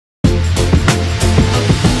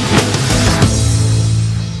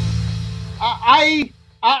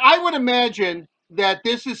I would imagine that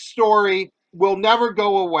story will never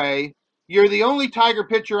go away. You're the only Tiger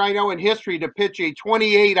pitcher I know in history to pitch a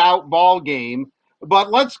 28 out ball game.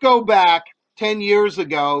 But let's go back 10 years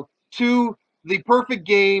ago to the perfect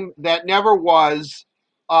game that never was.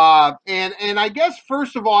 And I guess,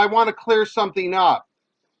 first of all, I want to clear something up.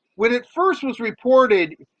 When it first was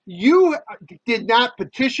reported, you did not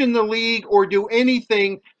petition the league or do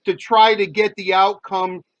anything to try to get the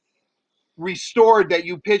outcome restored that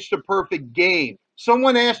you pitched a perfect game.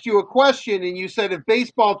 Someone asked you a question and you said, if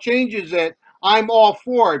baseball changes it, I'm all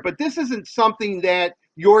for it. But this isn't something that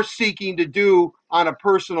you're seeking to do on a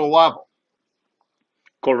personal level.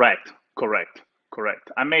 Correct, correct.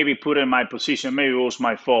 I maybe put in my position, maybe it was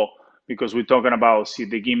my fault because we're talking about, see,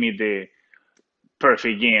 they give me the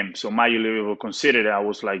perfect game. So my league will consider it. I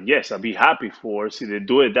was like, yes, I'd be happy for it. See, they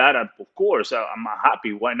do it that, of course, I'm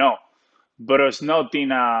happy. Why not? But it's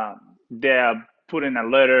nothing they're putting a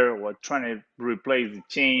letter or trying to replace the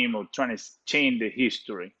chain or trying to change the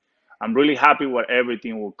history. I'm really happy with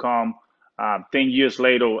everything will come. 10 years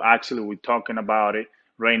later, actually, we're talking about it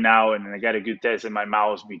right now, and I got a good taste in my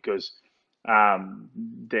mouth because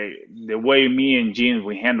the way me and Gene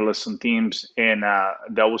we handle some teams, and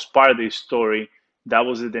that was part of the story. That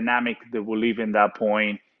was the dynamic that we live in that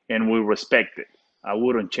point, and we respect it. I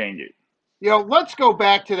wouldn't change it. Let's go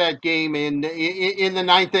back to that game in the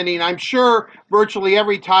ninth inning. I'm sure virtually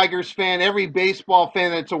every Tigers fan, every baseball fan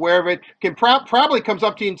that's aware of it, can probably comes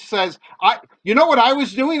up to you and says, you know what I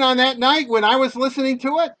was doing on that night when I was listening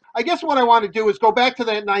to it? I guess what I want to do is go back to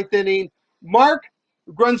that ninth inning. Mark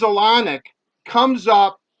Grunzelanek comes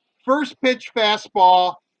up, first pitch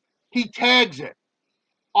fastball, he tags it.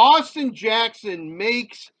 Austin Jackson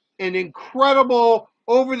makes an incredible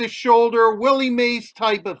over-the-shoulder Willie Mays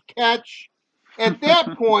type of catch. At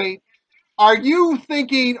that point, are you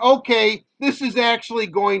thinking, okay, this is actually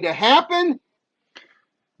going to happen?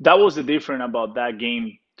 That was the difference about that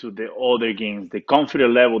game to the other games. The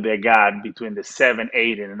confidence level they got between the 7,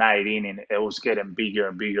 8, and 9 inning, it was getting bigger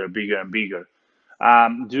and bigger and bigger and bigger.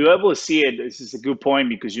 Do you ever see it? This is a good point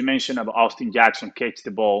because you mentioned about Austin Jackson catch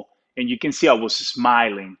the ball, and you can see I was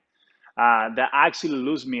smiling. That actually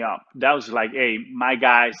lose me up. That was like, hey, my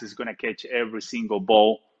guys is gonna catch every single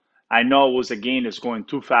ball. I know it was a game that's going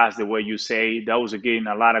too fast the way you say. That was again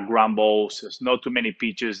a lot of ground balls. There's not too many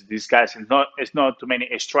pitches. These guys it's not too many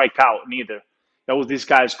a strikeout neither. That was these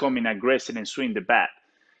guys coming aggressive and swing the bat.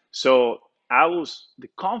 So I was the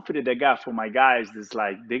confidence I got for my guys is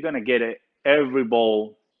like they're gonna get it every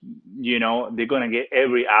ball, they're gonna get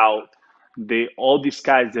every out. They all these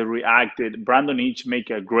guys that reacted. Brandon Each make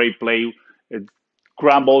a great play. It,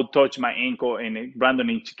 ground ball touch my ankle and Brandon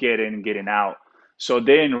Each get in and getting out. So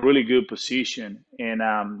they're in a really good position. And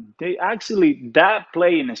they actually that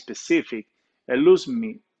play in specific, it lose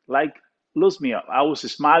me up. I was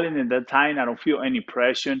smiling at that time. I don't feel any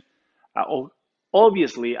pressure.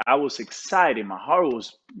 Obviously, I was excited. My heart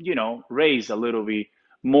was, raised a little bit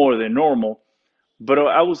more than normal. But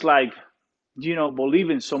I was like,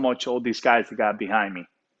 believing so much all these guys that got behind me.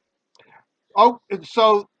 Oh,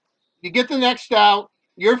 so you get the next out.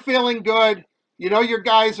 You're feeling good. You know your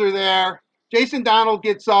guys are there. Jason Donald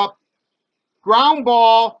gets up. Ground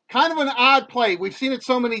ball, kind of an odd play. We've seen it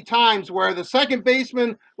so many times where the second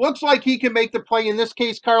baseman looks like he can make the play. In this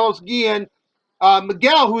case, Carlos Guillen.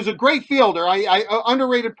 Miguel, who's a great fielder, I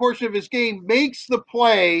underrated portion of his game, makes the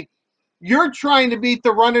play. You're trying to beat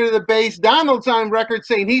the runner to the base. Donald's on record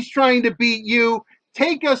saying he's trying to beat you.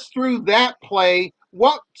 Take us through that play.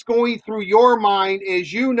 What's going through your mind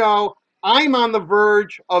as you know I'm on the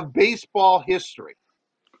verge of baseball history?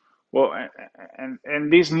 Well,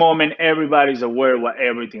 and this moment, everybody's aware what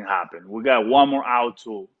everything happened. We got one more out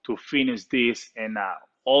to finish this, and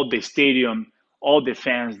all the stadium, all the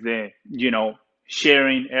fans,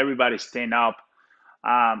 sharing, everybody stand up,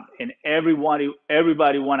 and everybody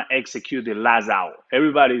want to execute the last out.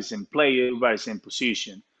 Everybody's in play, everybody's in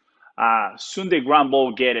position. Soon the ground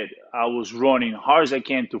ball get it. I was running hard as I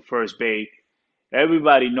can to first base.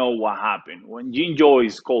 Everybody know what happened. When Gene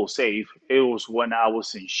Joyce called safe, it was when I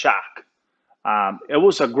was in shock. It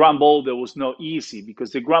was a ground ball that was not easy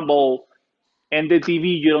because the ground ball and the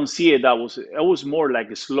TV you don't see it. It was more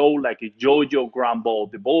like a slow, like a JoJo ground ball.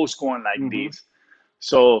 The ball was going like this.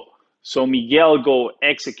 So Miguel go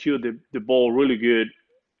execute the ball really good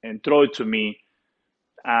and throw it to me.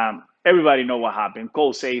 Everybody know what happened.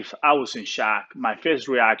 Call safe. I was in shock. My first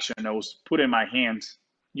reaction, I was putting my hands,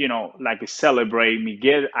 like a celebrate.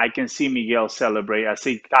 Miguel, I can see Miguel celebrate. I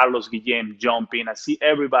see Carlos Guillem jumping. I see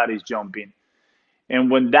everybody's jumping. And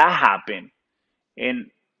when that happened, and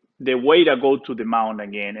the way to go to the mound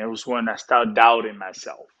again, it was when I started doubting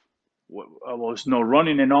myself. I was not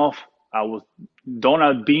running enough. I was don't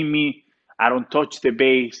outbeat me. I don't touch the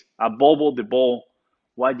base. I bobbled the ball.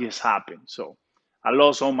 What just happened? So I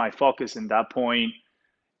lost all my focus in that point,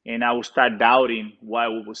 and I would start doubting why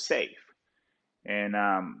we was safe. And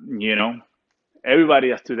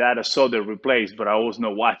everybody after that I saw the replays, but I was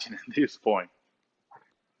not watching at this point.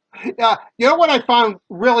 You know what I found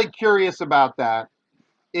really curious about that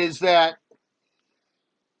is that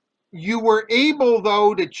you were able,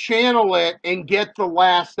 though, to channel it and get the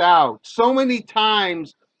last out. So many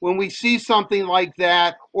times when we see something like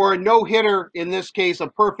that, or a no-hitter, in this case, a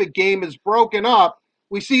perfect game is broken up,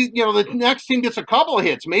 we see, the next team gets a couple of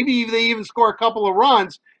hits. Maybe they even score a couple of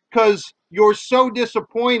runs because you're so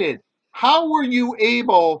disappointed. How were you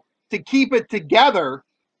able to keep it together?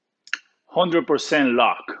 100%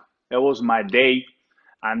 luck. It was my day.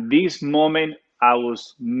 And this moment, I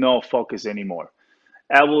was not focused anymore.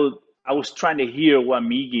 I was I was trying to hear what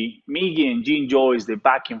Miggy and Gene Joyce they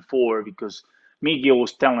back and forth because Miggy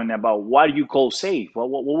was telling about what you call safe. What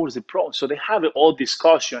was the problem? So they have it all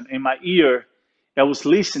discussion in my ear. I was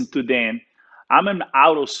listening to them. I'm in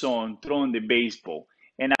auto zone throwing the baseball,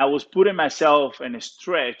 and I was putting myself in a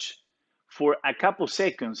stretch for a couple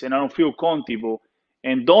seconds, and I don't feel comfortable.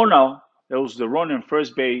 And Donald, that was the runner in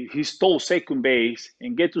first base, he stole second base,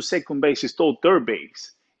 and get to second base, he stole third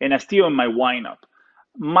base, and I still in my windup.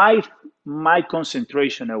 My my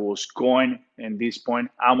concentration I was going in this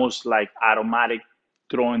point, almost like automatic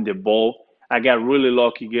throwing the ball. I got really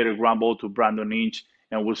lucky, get a ground ball to Brandon Inch,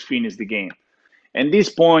 and was finish the game. And this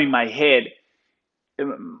point, my head,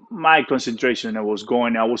 my concentration I was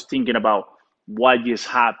going. I was thinking about what just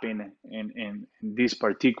happened in this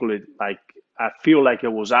particular. Like I feel like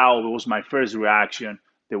it was out. It was my first reaction,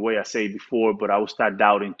 the way I said before, but I would start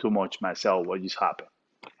doubting too much myself. What just happened?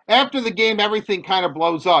 After the game, everything kind of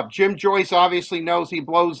blows up. Jim Joyce obviously knows he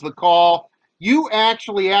blows the call. You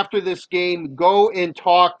actually, after this game, go and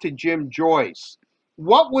talk to Jim Joyce.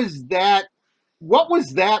 What was that? What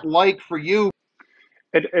was that like for you?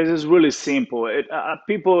 It is really simple.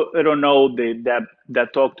 People don't know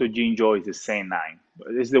that talk to Gene Joyce the same night.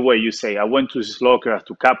 It's the way you say. I went to his locker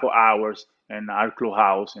after a couple hours in our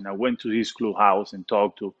clubhouse, and I went to his clubhouse and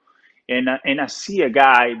talked to, and I see a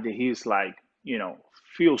guy that he's like,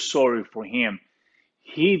 feel sorry for him.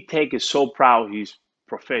 He take it so proud. He's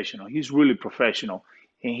professional. He's really professional,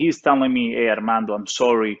 and he's telling me, "Hey, Armando, I'm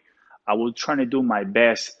sorry. I was trying to do my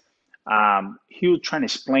best." He was trying to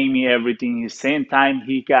explain me everything. At the same time,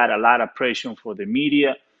 he got a lot of pressure for the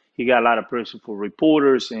media. He got a lot of pressure for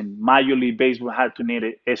reporters, and Major League Baseball had to need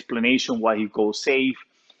an explanation why he goes safe.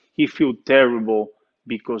 He feel terrible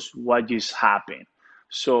because what just happened.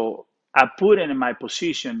 So I put him in my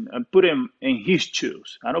position and put him in his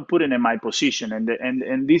shoes. I don't put him in my position. And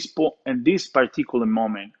in this particular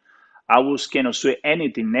moment, I was cannot say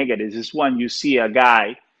anything negative. This is when you see a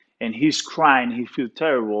guy and he's crying, he feels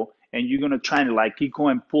terrible, and you're gonna try to like keep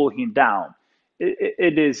going pull him down.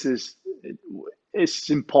 It is it's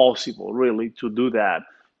impossible really to do that.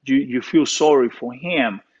 You feel sorry for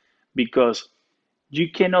him because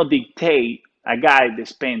you cannot dictate a guy that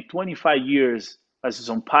spent 25 years as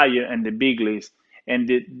an umpire in the big leagues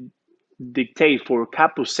and dictate for a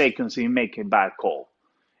couple seconds he make a bad call.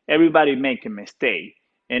 Everybody make a mistake,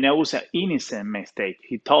 and it was an innocent mistake.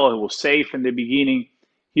 He thought it was safe in the beginning.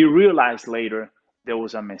 He realized later there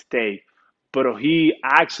was a mistake, but he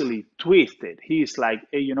actually twisted. He's like,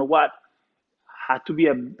 hey, you know what? Had to be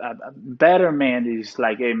a better man. Is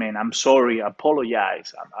like, hey man, I'm sorry, I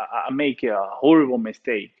apologize. I make a horrible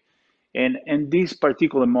mistake. And in this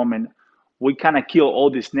particular moment, we kind of kill all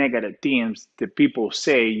these negative things that people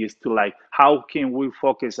say is to like, how can we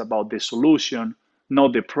focus about the solution,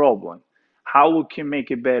 not the problem? How we can make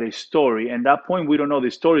a better story? And that point, we don't know the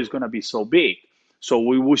story is going to be so big. So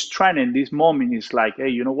we was trying in this moment is like, hey,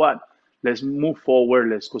 you know what? Let's move forward.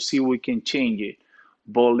 Let's go see if we can change it.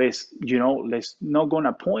 But let's not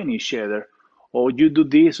gonna point each other, or you do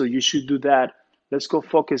this, or you should do that. Let's go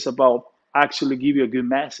focus about actually give you a good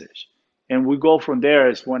message. And we go from there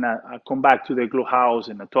is when I come back to the clubhouse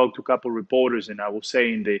and I talk to a couple of reporters and I was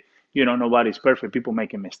saying that, nobody's perfect. People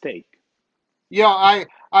make a mistake. I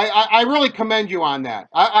really commend you on that.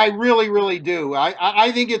 I really, really do.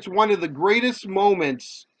 I think it's one of the greatest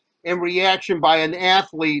moments in reaction by an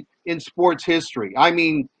athlete in sports history. I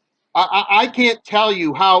mean, I can't tell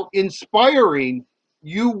you how inspiring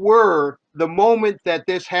you were the moment that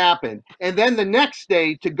this happened. And then the next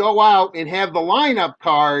day to go out and have the lineup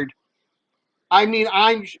card I mean,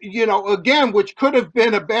 again, which could have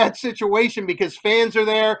been a bad situation because fans are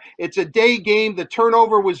there. It's a day game. The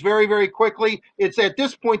turnover was very, very quickly. It's at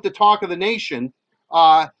this point the talk of the nation.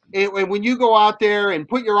 And when you go out there and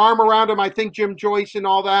put your arm around him, I think Jim Joyce and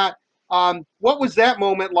all that. What was that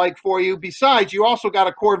moment like for you? Besides, you also got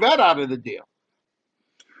a Corvette out of the deal.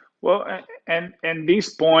 Well, and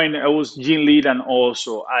this point, it was Gene Leland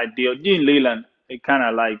also ideal. Gene Leland, it kind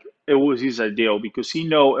of like it was his ideal because he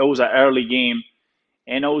know it was an early game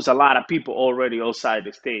and there was a lot of people already outside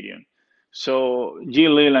the stadium. So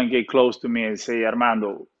Gene Leland get close to me and say,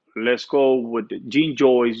 Armando, let's go with Gene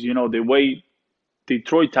Joyce. You know, the way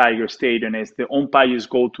Detroit Tiger Stadium is the umpires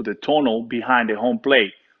go to the tunnel behind the home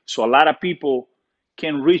plate. So a lot of people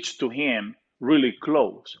can reach to him really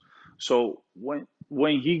close. So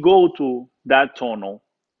when he go to that tunnel,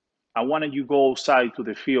 I wanted you go outside to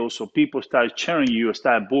the field so people start cheering you,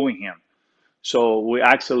 start booing him. So we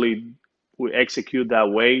execute that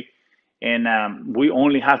way, and we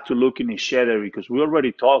only have to look in each other because we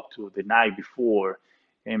already talked to the night before,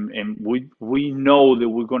 and we know that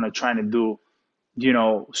we're gonna try to do,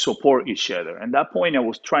 support each other. And that point, I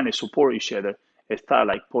was trying to support each other. It started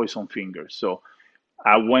like poison fingers. So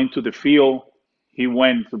I went to the field. He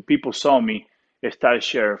went. The people saw me. They started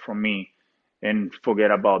sharing from me, and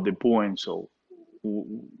forget about the booing. So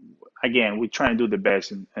again, we try to do the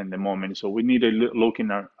best in the moment. So we need to look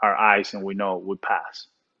in our eyes, and we know we pass.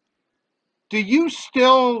 Do you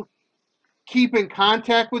still keep in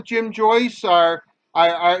contact with Jim Joyce? Did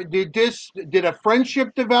a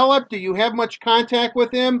friendship develop? Do you have much contact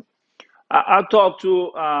with him? I talk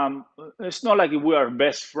to. It's not like we are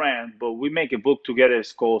best friends, but we make a book together.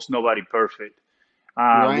 It's called Nobody Perfect.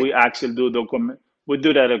 Right. We actually do document. We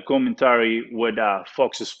do that a commentary with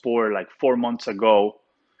Fox Sport like 4 months ago,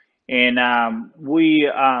 and we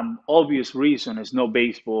obvious reason is no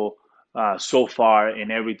baseball so far,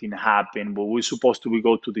 and everything happened. But we're supposed to we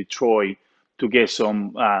go to Detroit to get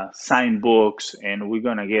some signed books, and we're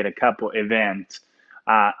gonna get a couple events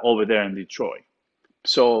over there in Detroit.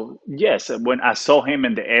 So yes, when I saw him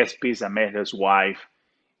in the ESPYS, I met his wife,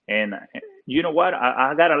 and you know what?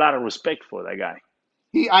 I got a lot of respect for that guy.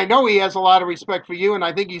 I know he has a lot of respect for you, and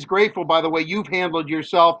I think he's grateful by the way you've handled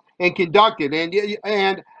yourself and conducted.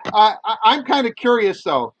 I'm kind of curious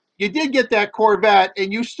though. You did get that Corvette,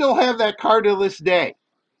 and you still have that car to this day.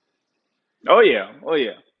 Oh yeah, oh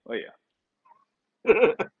yeah, oh yeah.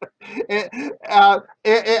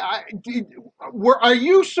 Are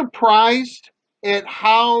you surprised at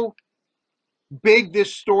how big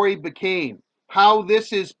this story became? How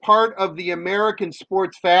this is part of the American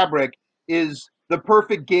sports fabric is the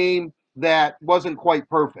perfect game that wasn't quite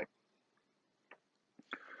perfect.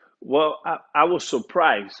 Well, I was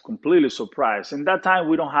surprised, completely surprised. And that time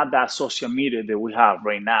we don't have that social media that we have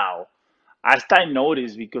right now. I started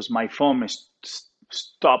notice because my phone is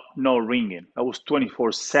stopped no ringing. I was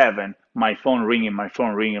 24/7, my phone ringing, my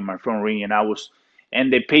phone ringing, my phone ringing.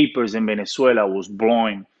 And the papers in Venezuela was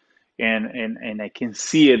blowing, and I can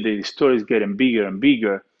see it. The story is getting bigger and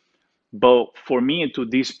bigger. But for me, to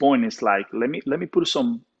this point, it's like let me put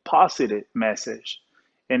some positive message,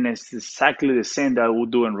 and it's exactly the same that we're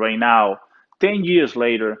doing right now. 10 years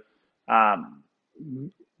later, um,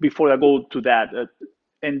 before I go to that,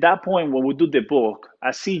 in that point when we do the book,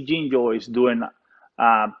 I see Gene Joyce doing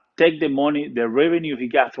take the money, the revenue he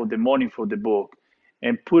got from the money for the book,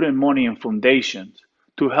 and putting money in foundations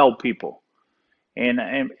to help people. And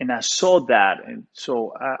I saw that, and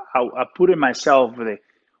so I put in myself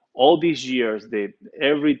all these years that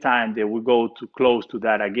every time that we go too close to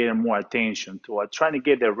that, I get more attention to. I try to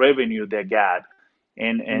get the revenue they got,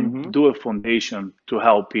 and Mm-hmm. do a foundation to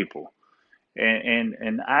help people.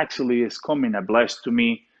 And actually, it's coming a bless to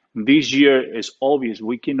me. This year is obvious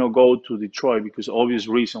we cannot go to Detroit because obvious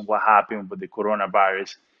reason what happened with the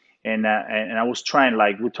coronavirus. And I was trying,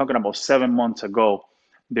 like we're talking about 7 months ago,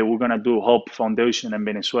 that we're gonna do Hope Foundation in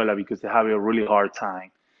Venezuela because they have a really hard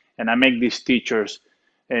time. And I make these teachers,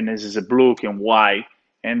 and this is a blue and white,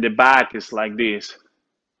 and the back is like this,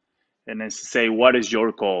 and it's say, "What is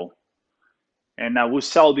your call?" And I will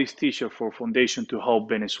sell this t-shirt for foundation to help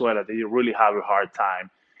Venezuela. They really have a hard time.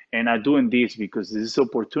 And I'm doing this because this is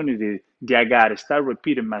opportunity that I got to start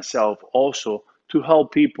repeating myself also to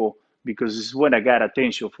help people because this is when I got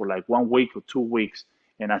attention for like 1 week or 2 weeks.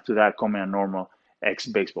 And after that, coming a normal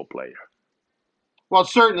ex-baseball player. Well,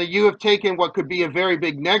 certainly you have taken what could be a very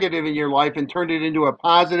big negative in your life and turned it into a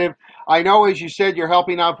positive. I know, as you said, you're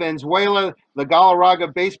helping out Venezuela, the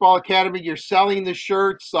Galarraga Baseball Academy. You're selling the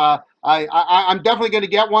shirts. I'm definitely going to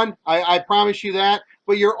get one. I promise you that.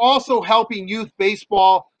 But you're also helping youth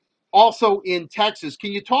baseball also in Texas.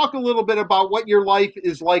 Can you talk a little bit about what your life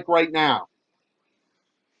is like right now?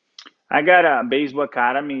 I got a baseball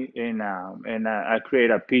academy and I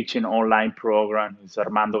create a pitching online program. It's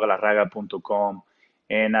armandogalarraga.com.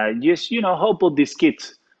 And I just, help all these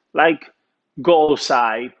kids like go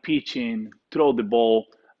outside, pitching, throw the ball.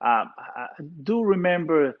 I do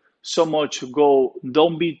remember so much go,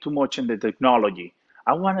 don't be too much in the technology.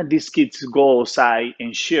 I wanted these kids to go outside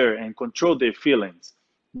and share and control their feelings,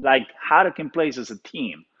 like how they can play as a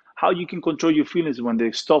team, how you can control your feelings when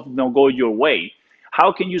the stuff don't go your way.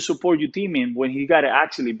 How can you support your teammate when he got an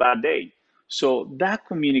actually bad day? So that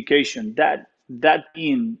communication, that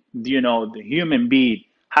being, the human being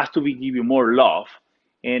has to be give you more love,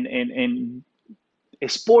 and a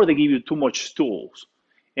sport they give you too much tools,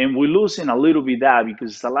 and we're losing a little bit that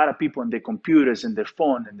because a lot of people on their computers and their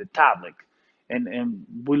phone and the tablet, and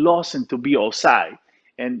we lost them to be outside.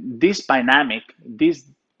 And this dynamic, this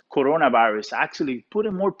coronavirus, actually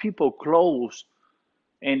putting more people close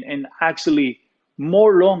and actually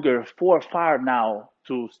more longer 4 or 5 now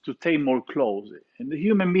to take more close. And the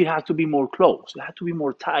human being has to be more close. It has to be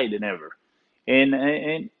more tight than ever.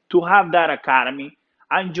 And to have that academy,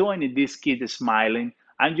 I'm joining these kids smiling.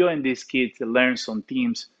 I'm joining these kids to learn some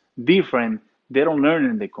teams different. They don't learn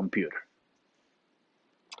in the computer.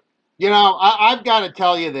 I've got to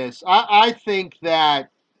tell you this. I think that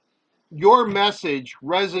your message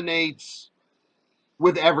resonates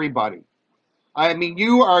with everybody. I mean,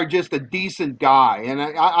 you are just a decent guy, and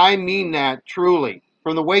I mean that truly.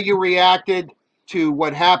 From the way you reacted to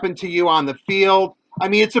what happened to you on the field, I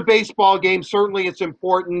mean, it's a baseball game. Certainly, it's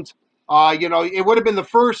important. It would have been the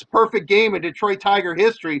first perfect game in Detroit Tiger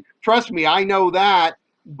history. Trust me, I know that.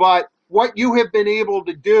 But what you have been able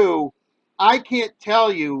to do, I can't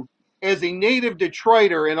tell you, as a native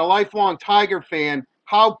Detroiter and a lifelong Tiger fan,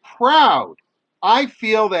 how proud I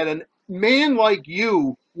feel that a man like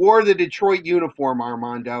you wore the Detroit uniform,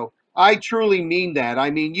 Armando. I truly mean that. I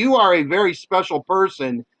mean, you are a very special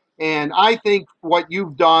person, and I think what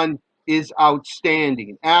you've done is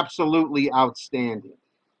outstanding, absolutely outstanding.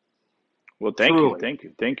 Well, Truly.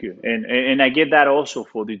 thank you. And I get that also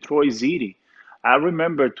for Detroit City. I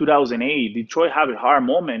remember 2008, Detroit had a hard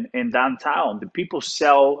moment in downtown. The people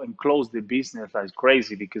sell and close the business like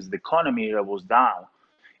crazy because the economy was down.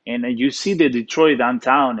 And then you see the Detroit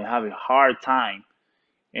downtown and have a hard time.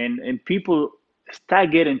 And people start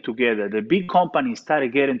getting together. The big companies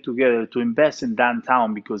started getting together to invest in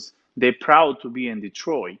downtown because they're proud to be in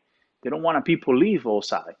Detroit. They don't want people leave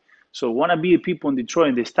outside. So want to be people in Detroit,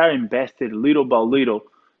 and they start investing little by little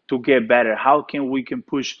to get better. How can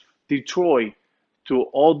push Detroit to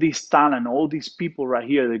all this talent, all these people right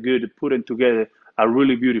here that are good at putting together a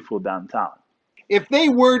really beautiful downtown? If they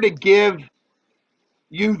were to give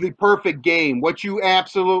you the perfect game, what you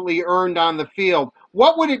absolutely earned on the field,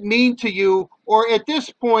 what would it mean to you? Or at this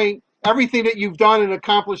point, everything that you've done and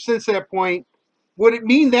accomplished since that point, would it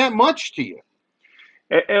mean that much to you?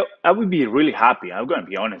 I would be really happy. I'm gonna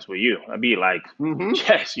be honest with you. I'd be like, Mm-hmm.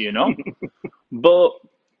 yes, But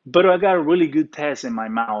but I got a really good taste in my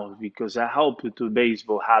mouth because I helped to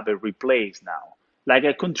baseball have it replaced now. Like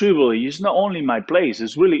I contribute. It's not only my place.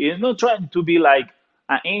 It's not trying to be like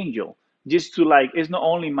an angel. Just to like it's not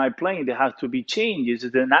only my plane that has to be changed. It's a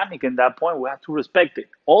dynamic in that point. We have to respect it.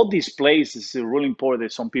 All these places is really important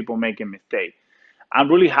that some people make a mistake.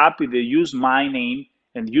 I'm really happy they use my name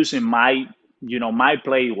and using my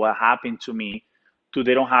play, what happened to me, to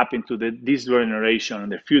they don't happen to this generation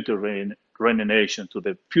and the future generation, to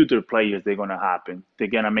the future players they're gonna happen. They're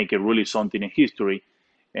gonna make it really something in history.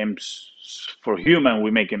 And for human,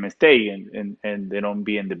 we make a mistake and they don't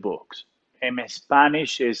be in the books. In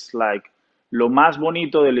Spanish, it's like lo más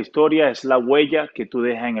bonito de la historia es la huella que tú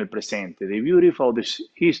dejas en el presente. The beauty of this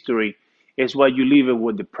history is what you leave it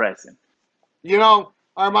with the present.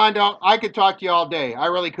 Armando, I could talk to you all day. I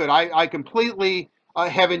really could. I completely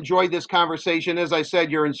have enjoyed this conversation. As I said,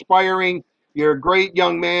 you're inspiring. You're a great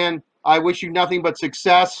young man. I wish you nothing but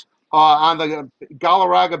success on the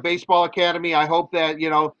Galarraga Baseball Academy. I hope that,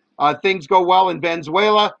 things go well in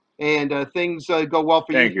Venezuela and things go well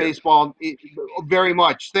for Thank youth you. baseball very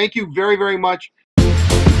much. Thank you very, very much.